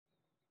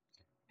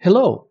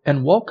Hello,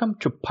 and welcome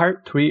to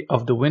part 3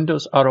 of the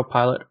Windows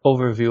Autopilot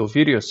overview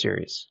video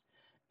series.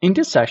 In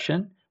this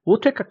session, we'll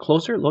take a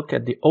closer look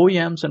at the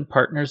OEMs and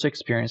partners'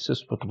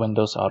 experiences with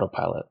Windows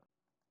Autopilot.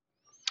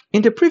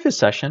 In the previous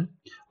session,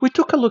 we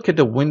took a look at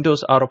the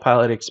Windows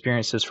Autopilot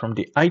experiences from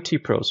the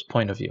IT pros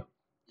point of view.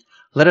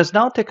 Let us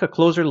now take a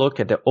closer look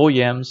at the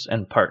OEMs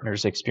and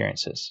partners'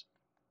 experiences.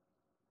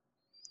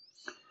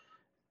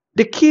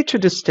 The key to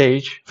this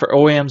stage for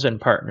OEMs and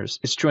partners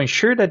is to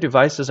ensure that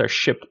devices are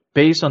shipped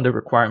based on the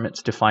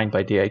requirements defined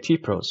by the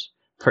IT pros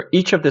for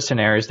each of the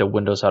scenarios that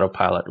Windows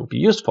Autopilot will be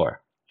used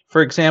for.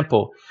 For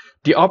example,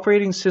 the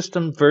operating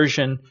system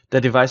version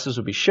that devices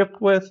will be shipped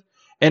with,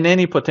 and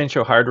any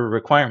potential hardware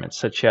requirements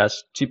such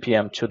as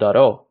TPM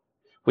 2.0,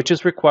 which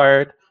is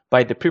required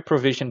by the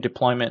pre-provisioned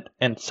deployment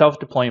and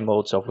self-deploying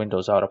modes of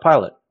Windows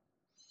Autopilot.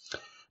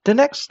 The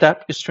next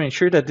step is to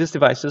ensure that these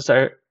devices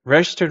are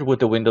registered with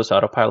the Windows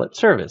Autopilot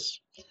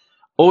service.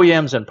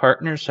 OEMs and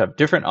partners have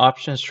different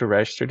options to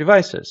register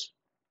devices.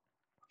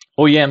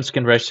 OEMs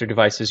can register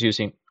devices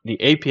using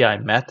the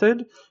API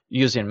method,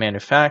 using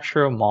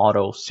manufacturer,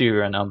 model,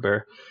 serial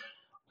number,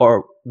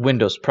 or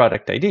Windows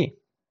product ID.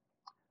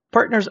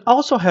 Partners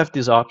also have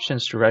these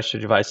options to register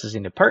devices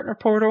in the partner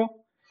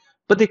portal,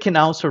 but they can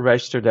also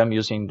register them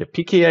using the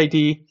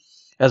PKID,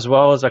 as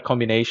well as a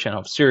combination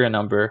of serial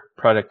number,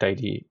 product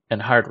ID,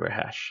 and hardware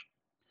hash.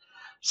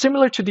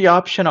 Similar to the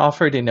option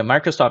offered in the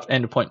Microsoft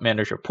Endpoint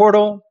Manager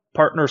portal,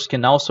 partners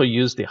can also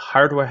use the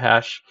hardware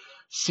hash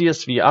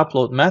CSV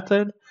upload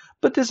method,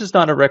 but this is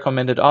not a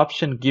recommended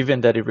option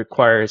given that it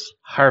requires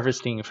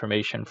harvesting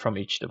information from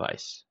each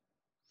device.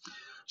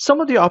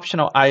 Some of the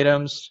optional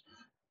items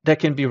that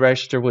can be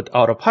registered with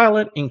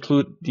Autopilot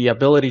include the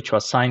ability to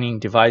assigning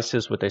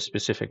devices with a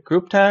specific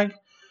group tag,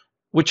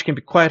 which can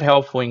be quite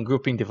helpful in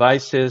grouping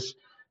devices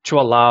to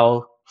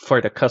allow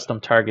for the custom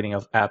targeting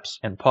of apps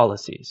and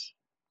policies.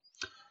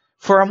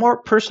 For a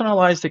more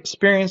personalized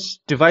experience,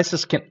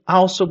 devices can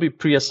also be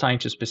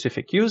pre-assigned to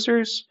specific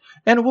users,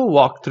 and we'll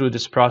walk through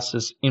this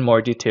process in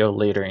more detail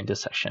later in the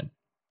session.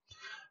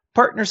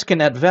 Partners can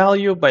add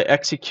value by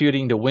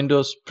executing the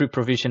Windows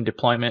pre-provisioned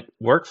deployment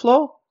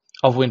workflow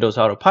of Windows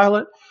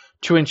Autopilot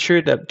to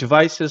ensure that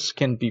devices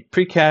can be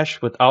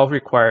pre-cached with all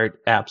required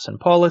apps and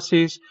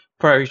policies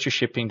prior to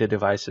shipping the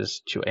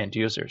devices to end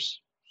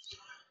users.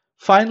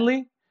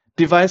 Finally,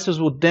 devices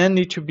will then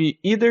need to be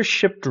either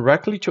shipped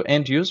directly to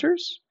end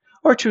users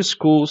or to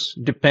schools,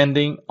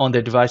 depending on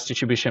the device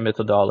distribution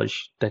methodology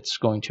that's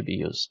going to be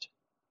used.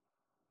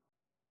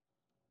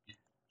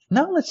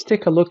 Now let's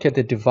take a look at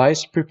the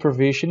device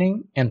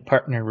pre-provisioning and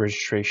partner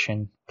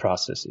registration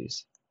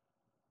processes.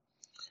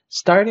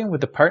 Starting with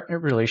the partner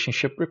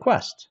relationship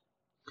request.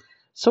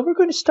 So we're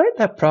going to start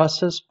that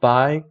process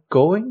by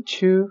going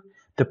to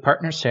the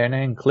partner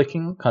center and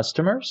clicking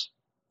customers.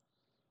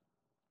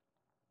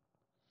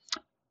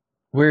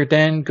 We're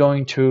then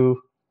going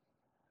to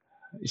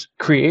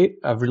create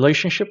a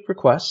relationship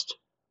request.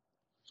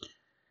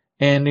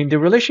 And in the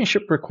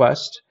relationship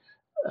request,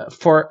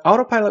 for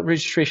Autopilot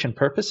registration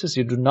purposes,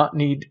 you do not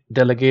need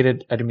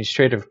delegated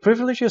administrative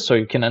privileges, so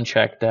you can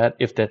uncheck that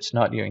if that's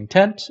not your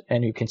intent.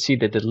 And you can see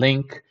that the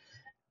link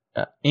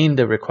in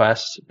the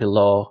request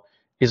below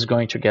is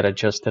going to get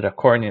adjusted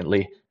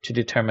accordingly to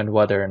determine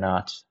whether or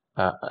not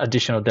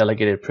additional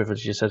delegated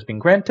privileges has been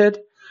granted.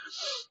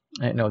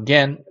 And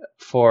again,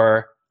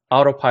 for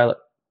Autopilot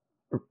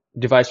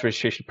device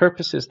registration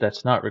purposes,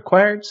 that's not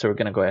required. So we're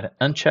going to go ahead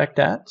and uncheck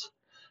that.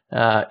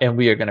 And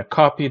we are going to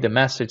copy the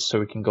message so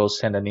we can go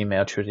send an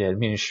email to the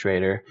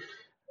administrator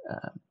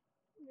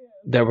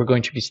that we're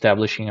going to be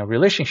establishing a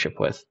relationship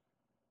with.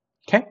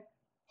 Okay,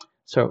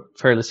 so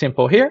fairly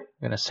simple here.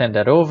 I'm going to send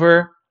that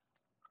over.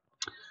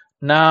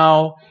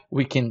 Now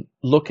we can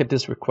look at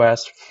this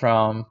request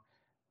from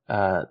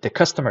the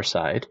customer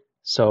side.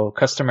 So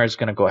customer is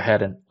going to go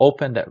ahead and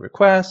open that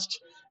request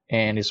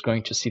and is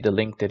going to see the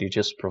link that you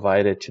just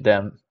provided to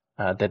them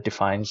that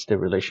defines the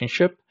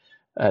relationship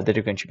that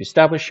you're going to be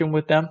establishing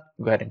with them.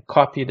 Go ahead and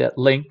copy that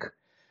link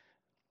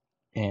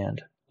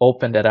and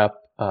open that up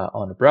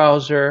on the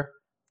browser,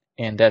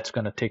 and that's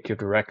going to take you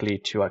directly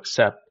to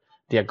accept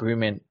the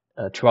agreement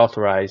to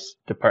authorize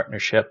the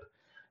partnership.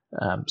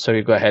 So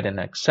you go ahead and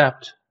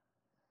accept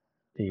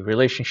the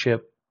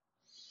relationship.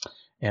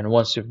 And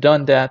once you've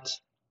done that,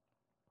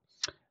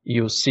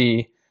 you'll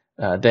see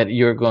that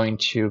you're going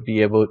to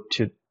be able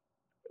to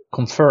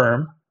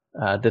confirm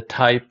the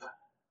type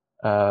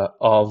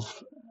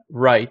of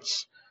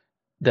rights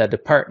that the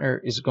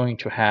partner is going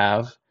to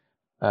have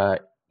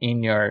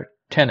in your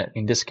tenant.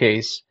 In this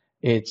case,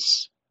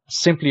 it's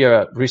simply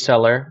a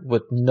reseller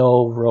with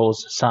no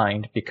roles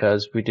assigned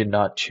because we did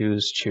not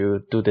choose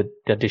to do the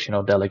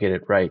additional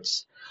delegated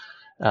rights.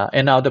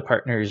 And now the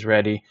partner is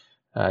ready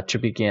to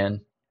begin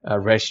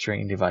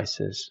registering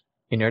devices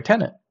in your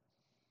tenant.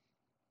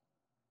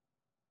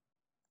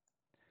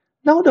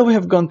 Now that we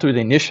have gone through the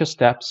initial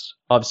steps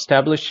of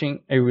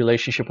establishing a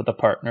relationship with a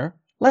partner,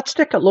 let's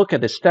take a look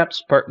at the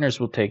steps partners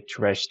will take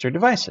to register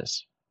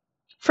devices.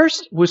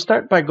 First, we'll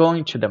start by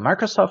going to the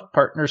Microsoft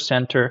Partner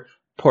Center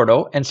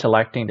portal and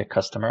selecting the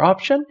customer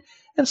option,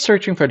 and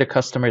searching for the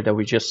customer that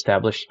we just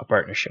established a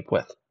partnership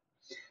with.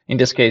 In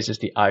this case, it's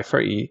the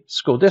I4E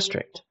school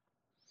district.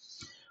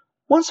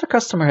 Once a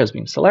customer has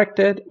been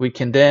selected, we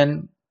can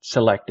then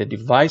select the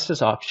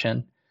devices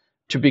option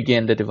to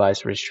begin the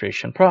device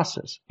registration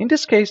process. In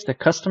this case, the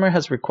customer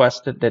has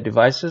requested that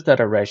devices that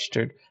are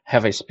registered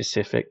have a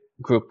specific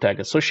group tag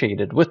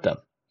associated with them.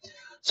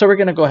 So we're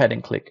going to go ahead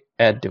and click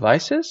Add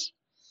Devices,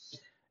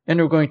 and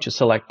we're going to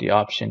select the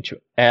option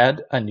to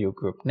add a new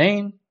group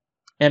name,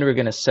 and we're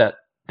going to set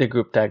the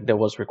group tag that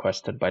was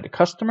requested by the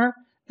customer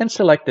and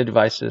select the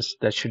devices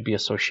that should be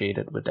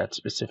associated with that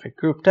specific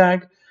group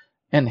tag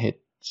and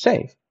hit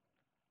Save.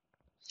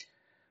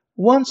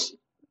 Once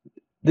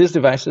these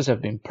devices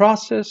have been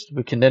processed,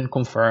 we can then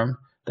confirm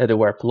that they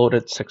were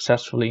uploaded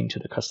successfully into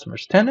the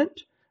customer's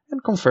tenant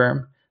and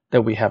confirm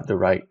that we have the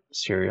right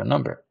serial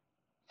number.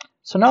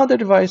 So now the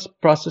device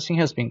processing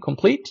has been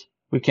complete.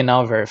 We can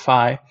now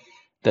verify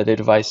that the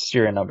device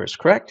serial number is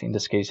correct. In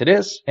this case it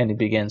is, and it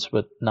begins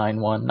with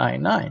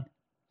 9199.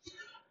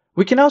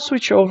 We can now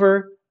switch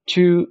over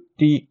to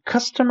the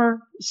customer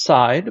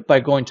side by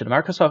going to the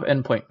Microsoft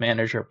Endpoint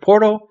Manager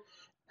portal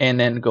and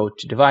then go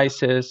to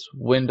Devices,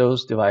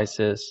 Windows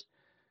Devices,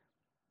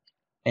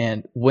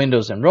 and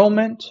Windows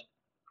Enrollment.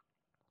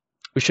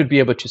 We should be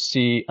able to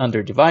see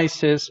under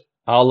Devices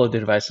all of the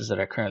devices that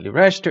are currently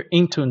registered.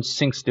 Intune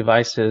syncs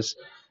devices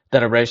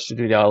that are registered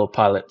to the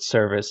Autopilot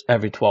service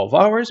every 12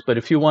 hours. But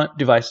if you want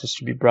devices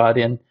to be brought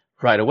in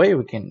right away,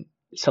 we can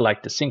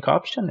select the sync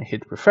option and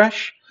hit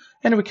refresh.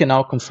 And we can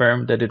now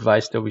confirm that the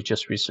device that we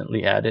just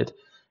recently added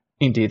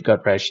indeed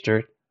got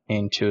registered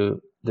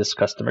into this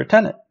customer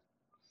tenant.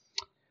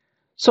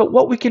 So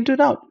what we can do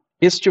now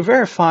is to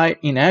verify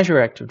in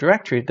Azure Active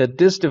Directory that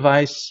this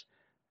device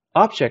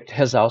object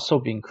has also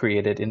been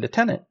created in the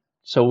tenant.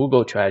 So we'll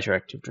go to Azure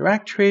Active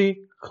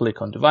Directory,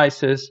 click on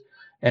Devices,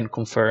 and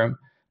confirm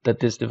that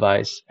this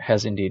device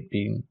has indeed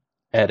been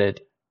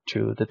added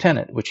to the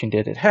tenant, which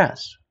indeed it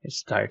has. It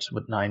starts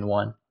with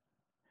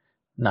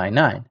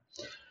 9199.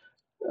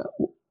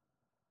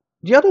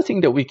 The other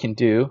thing that we can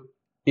do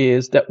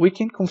is that we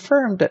can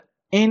confirm that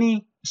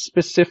any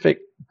specific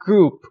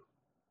group,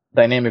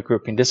 dynamic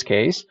group in this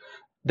case,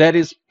 that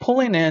is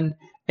pulling in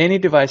any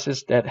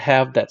devices that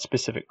have that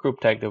specific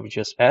group tag that we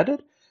just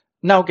added,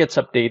 now gets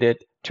updated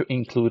to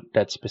include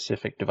that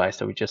specific device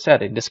that we just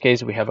added. In this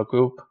case, we have a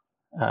group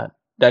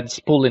that's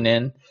pulling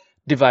in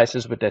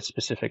devices with that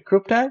specific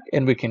group tag,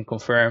 and we can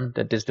confirm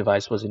that this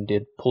device was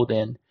indeed pulled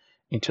in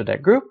into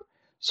that group.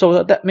 So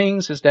what that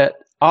means is that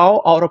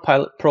all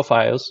Autopilot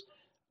profiles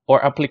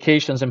or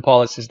applications and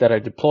policies that are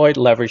deployed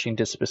leveraging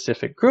this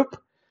specific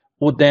group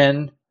would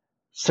then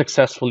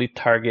successfully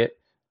target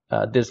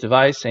this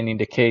device. And in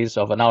the case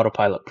of an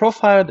Autopilot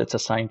profile that's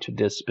assigned to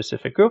this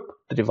specific group,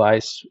 the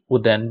device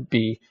would then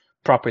be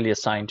properly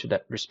assigned to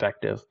that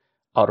respective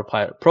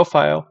Autopilot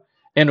profile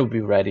and will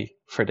be ready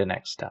for the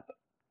next step.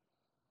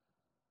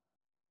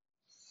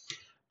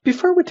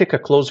 Before we take a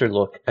closer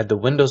look at the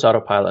Windows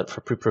Autopilot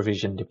for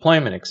pre-provisioned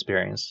deployment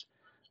experience,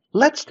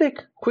 let's take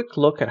a quick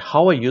look at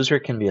how a user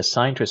can be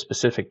assigned to a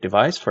specific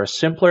device for a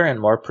simpler and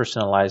more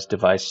personalized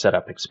device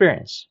setup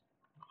experience.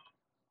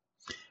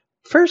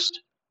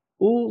 First,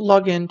 we'll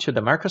log into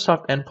the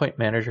Microsoft Endpoint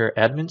Manager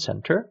Admin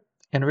Center,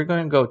 and we're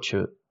going to go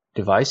to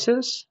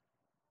Devices,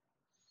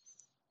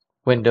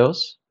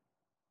 Windows,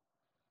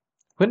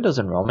 Windows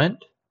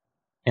Enrollment,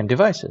 and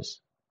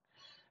Devices.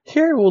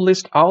 Here we'll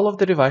list all of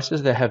the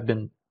devices that have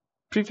been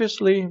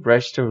previously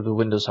registered with the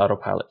Windows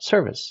Autopilot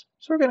service.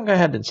 So we're going to go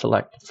ahead and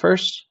select the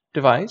first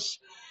device,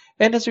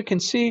 and as you can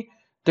see,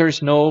 there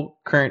is no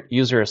current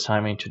user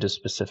assignment to this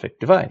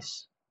specific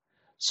device.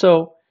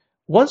 So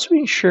once we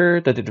ensure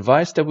that the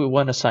device that we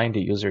want to assign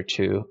the user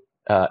to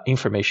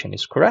information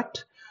is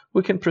correct,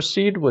 we can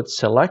proceed with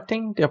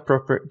selecting the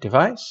appropriate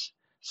device,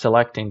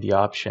 selecting the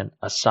option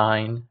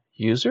Assign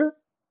User,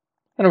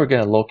 and we're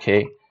going to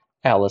locate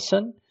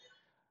Allison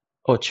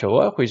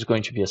Ochoa, who is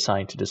going to be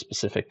assigned to this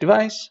specific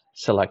device.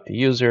 Select the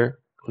user,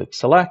 click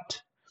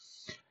Select,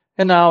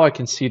 and now I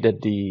can see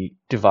that the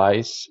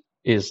device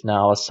is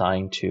now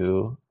assigned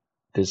to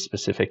this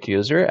specific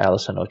user,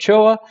 Allison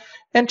Ochoa.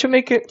 And to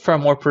make it for a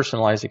more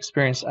personalized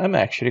experience, I'm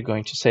actually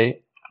going to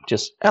say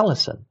just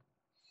Allison.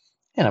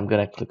 And I'm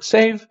going to click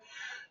Save.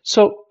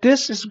 So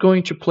this is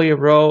going to play a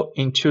role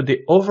into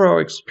the overall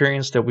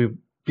experience that we'll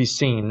be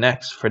seeing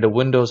next for the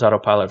Windows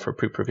Autopilot for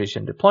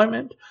pre-provisioned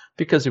deployment,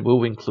 because it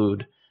will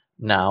include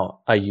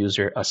now a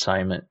user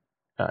assignment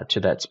to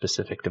that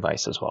specific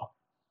device as well.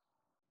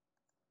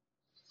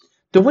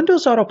 The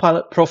Windows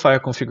Autopilot profile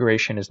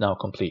configuration is now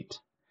complete.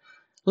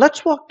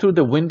 Let's walk through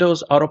the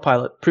Windows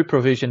Autopilot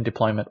pre-provision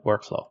deployment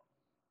workflow.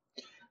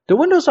 The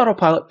Windows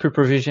Autopilot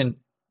pre-provision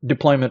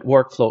deployment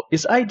workflow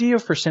is ideal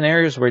for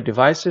scenarios where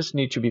devices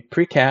need to be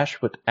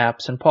pre-cached with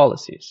apps and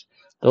policies.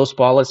 Those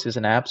policies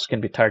and apps can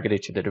be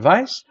targeted to the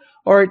device,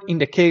 or in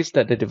the case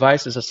that the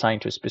device is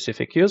assigned to a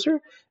specific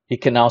user,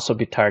 it can also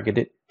be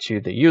targeted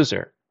to the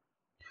user.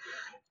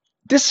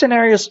 This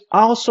scenario is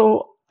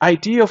also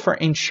ideal for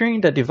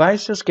ensuring that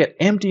devices get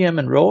MDM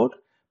enrolled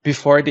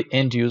before the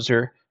end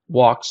user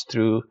walks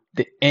through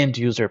the end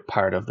user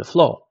part of the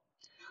flow.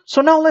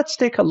 So now let's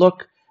take a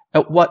look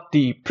at what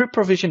the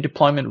pre-provision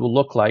deployment will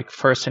look like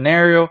for a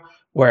scenario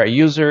where a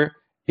user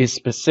is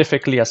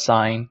specifically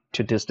assigned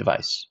to this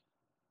device.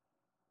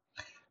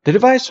 The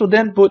device will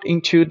then boot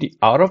into the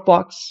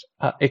out-of-box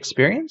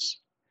experience.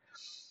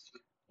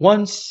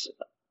 Once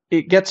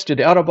it gets to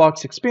the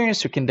out-of-box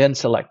experience, you can then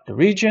select the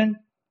region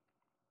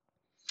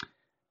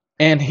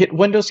and hit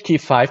Windows key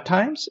 5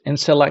 times and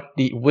select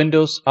the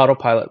Windows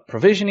Autopilot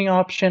provisioning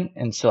option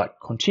and select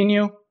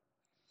Continue.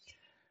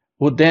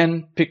 We'll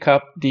then pick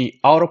up the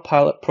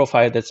Autopilot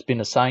profile that's been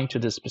assigned to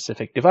this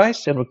specific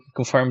device, and we can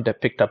confirm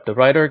that picked up the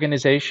right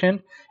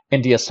organization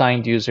and the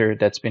assigned user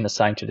that's been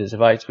assigned to this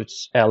device, which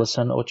is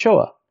Alison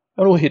Ochoa.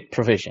 And we'll hit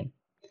Provision.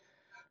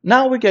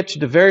 Now we get to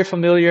the very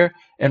familiar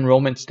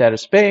enrollment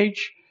status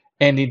page,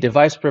 and the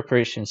device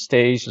preparation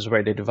stage is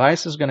where the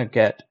device is going to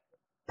get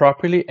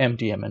properly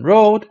MDM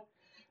enrolled.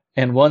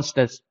 And once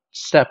that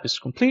step is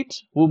complete,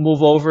 we'll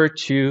move over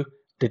to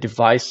the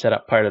device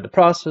setup part of the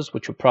process,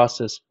 which will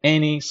process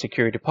any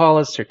security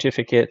policies,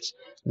 certificates,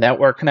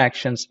 network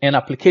connections, and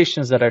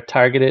applications that are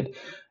targeted,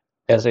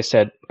 as I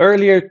said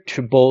earlier,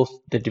 to both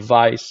the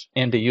device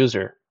and the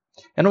user.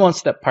 And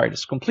once that part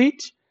is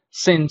complete,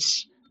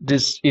 since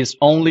this is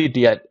only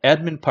the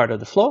admin part of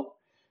the flow,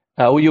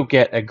 you'll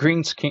get a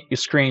green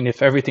screen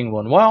if everything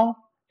went well,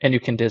 and you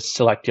can just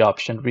select the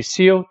option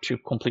Reseal to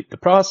complete the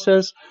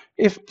process.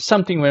 If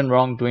something went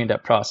wrong during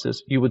that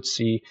process, you would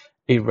see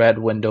a red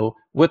window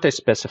with a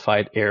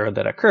specified error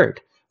that occurred.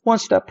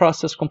 Once that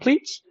process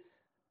completes,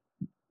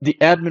 the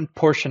admin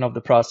portion of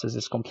the process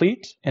is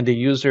complete, and the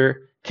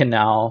user can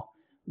now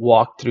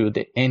walk through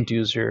the end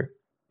user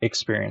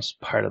experience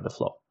part of the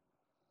flow.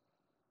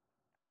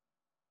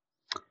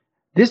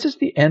 This is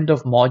the end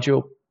of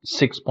Module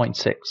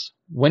 6.6,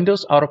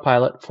 Windows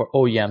Autopilot for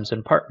OEMs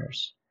and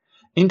Partners.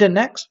 In the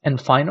next and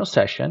final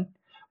session,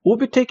 we'll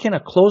be taking a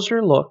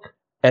closer look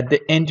at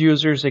the end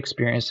user's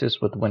experiences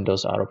with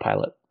Windows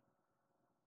Autopilot.